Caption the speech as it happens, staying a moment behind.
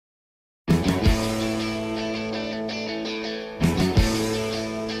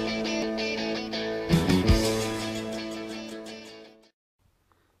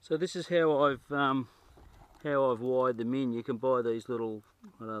So this is how I've wired them in. You can buy these little,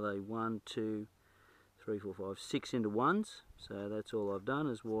 what are they, 1, 2, 3, 4, 5, 6 into ones. So that's all I've done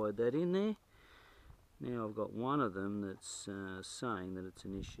is wired that in there. Now I've got one of them that's saying that it's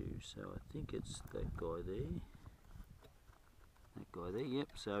an issue. So I think it's that guy there. That guy there, yep.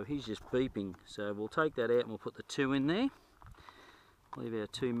 So he's just beeping. So we'll take that out and we'll put the 2 in there. Leave our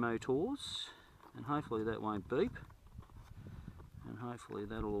 2 motors, and hopefully that won't beep. And hopefully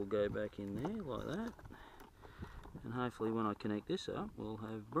that'll all go back in there like that. And hopefully when I connect this up, we'll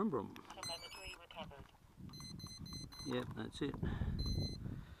have brum brum. Yep, that's it.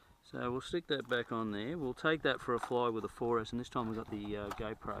 So we'll stick that back on there. We'll take that for a fly with a 4S, and this time we've got the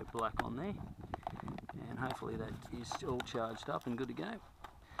GoPro Black on there. And hopefully that is all charged up and good to go.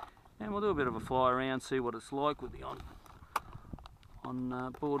 And we'll do a bit of a fly around, see what it's like with the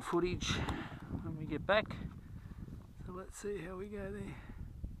on board footage when we get back. So let's see how we go there.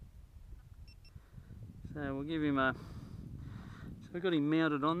 So we'll give him a, so we've got him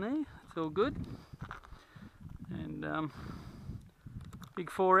mounted on there, it's all good. And big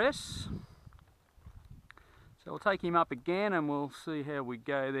 4S. So we'll take him up again and we'll see how we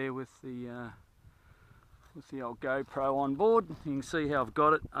go there with the old GoPro on board. You can see how I've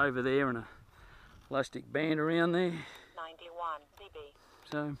got it over there and a elastic band around there. 91 dB.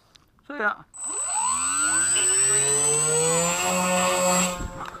 So, see ya.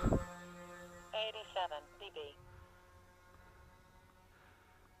 87 dB.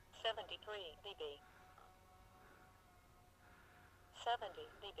 73 dB. 70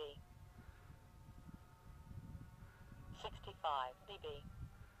 dB. 65 dB.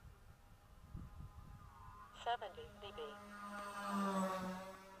 70 dB.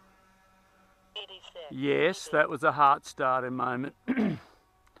 86. Yes, dB. that was a heart starter moment. 81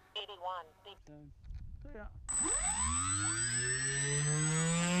 dB. So, see ya.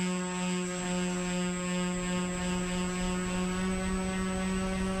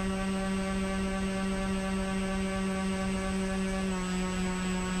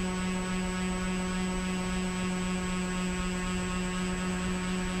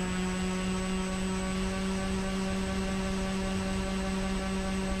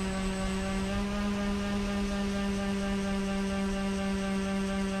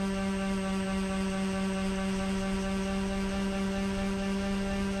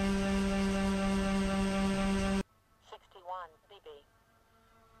 dB.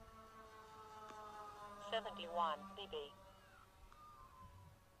 71 dB.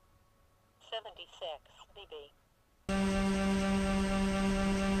 76 dB.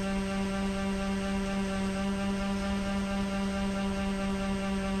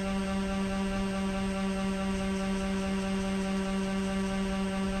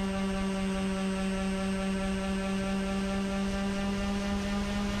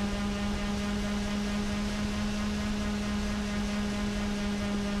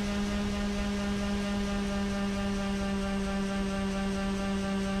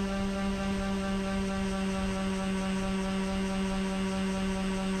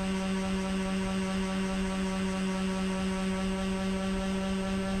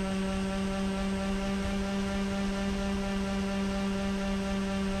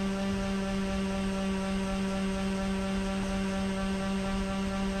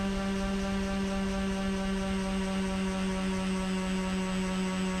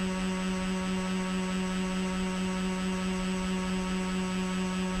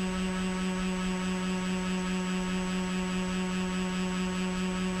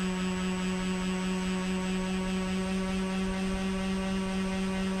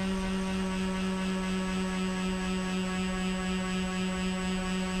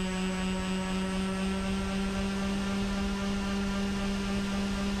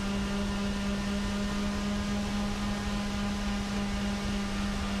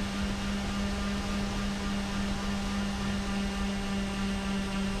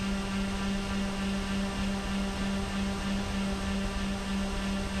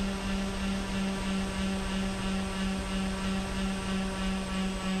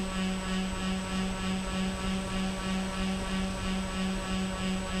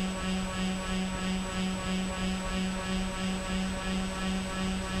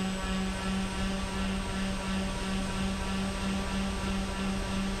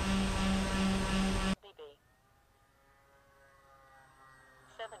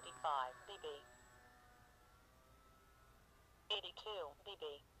 dB. 82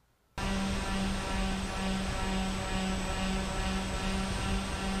 dB.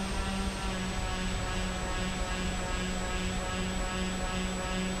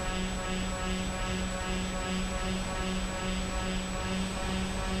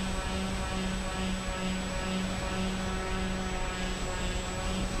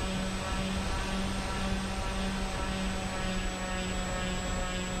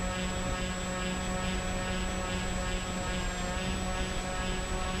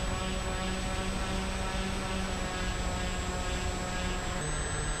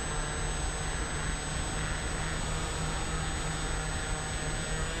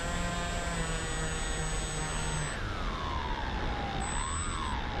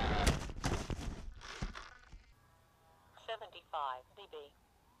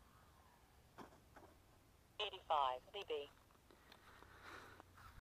 BB.